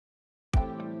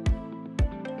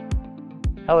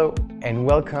Hello, and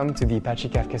welcome to the Apache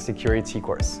Kafka Security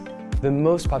course, the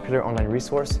most popular online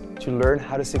resource to learn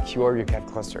how to secure your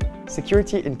Kafka cluster.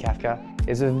 Security in Kafka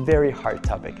is a very hard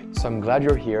topic, so I'm glad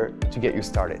you're here to get you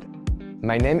started.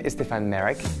 My name is Stefan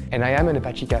Marek, and I am an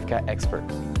Apache Kafka expert.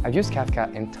 I've used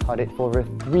Kafka and taught it for over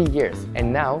 3 years,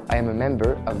 and now I am a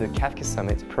member of the Kafka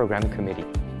Summit Program Committee.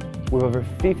 With over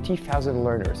 50,000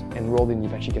 learners enrolled in the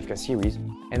Apache Kafka series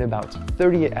and about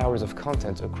 38 hours of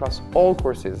content across all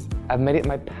courses, I've made it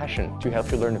my passion to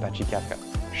help you learn Apache Kafka.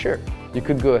 Sure, you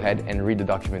could go ahead and read the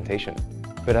documentation,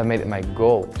 but I've made it my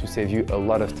goal to save you a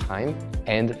lot of time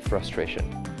and frustration.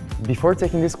 Before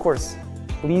taking this course,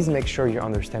 please make sure you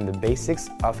understand the basics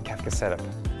of KafkaSetup.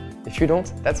 If you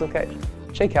don't, that's okay.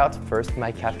 Check out first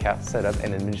my Kafka Setup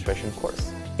and Administration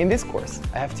course. In this course,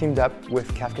 I have teamed up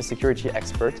with Kafka Security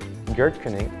expert Gert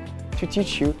Koenig to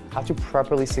teach you how to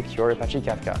properly secure Apache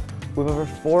Kafka with over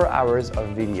 4 hours of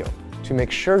video. To make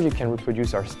sure you can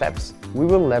reproduce our steps, we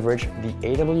will leverage the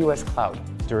AWS cloud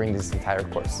during this entire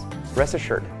course. Rest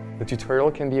assured, the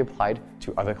tutorial can be applied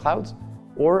to other clouds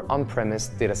or on-premise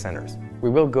data centers. We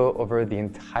will go over the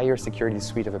entire security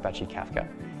suite of Apache Kafka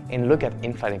and look at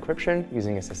in-flight encryption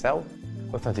using SSL,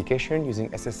 authentication using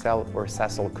SSL or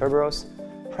SASL Kerberos,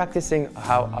 practicing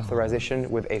how authorization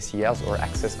with ACLs or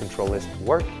access control lists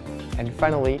work, and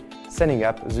finally, setting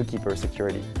up Zookeeper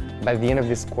Security. By the end of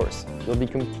this course, you'll be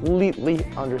completely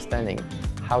understanding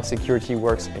how security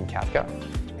works in Kafka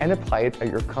and apply it at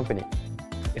your company.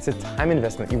 It's a time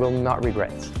investment you will not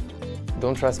regret.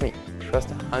 Don't trust me,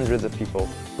 trust hundreds of people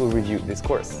who will review this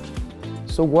course.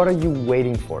 So what are you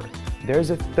waiting for?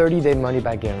 There's a 30-day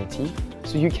money-back guarantee,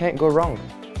 so you can't go wrong.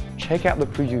 Check out the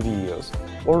preview videos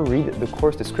or read the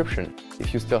course description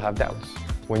if you still have doubts.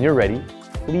 When you're ready,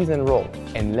 please enroll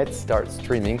and let's start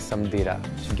streaming some data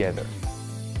together.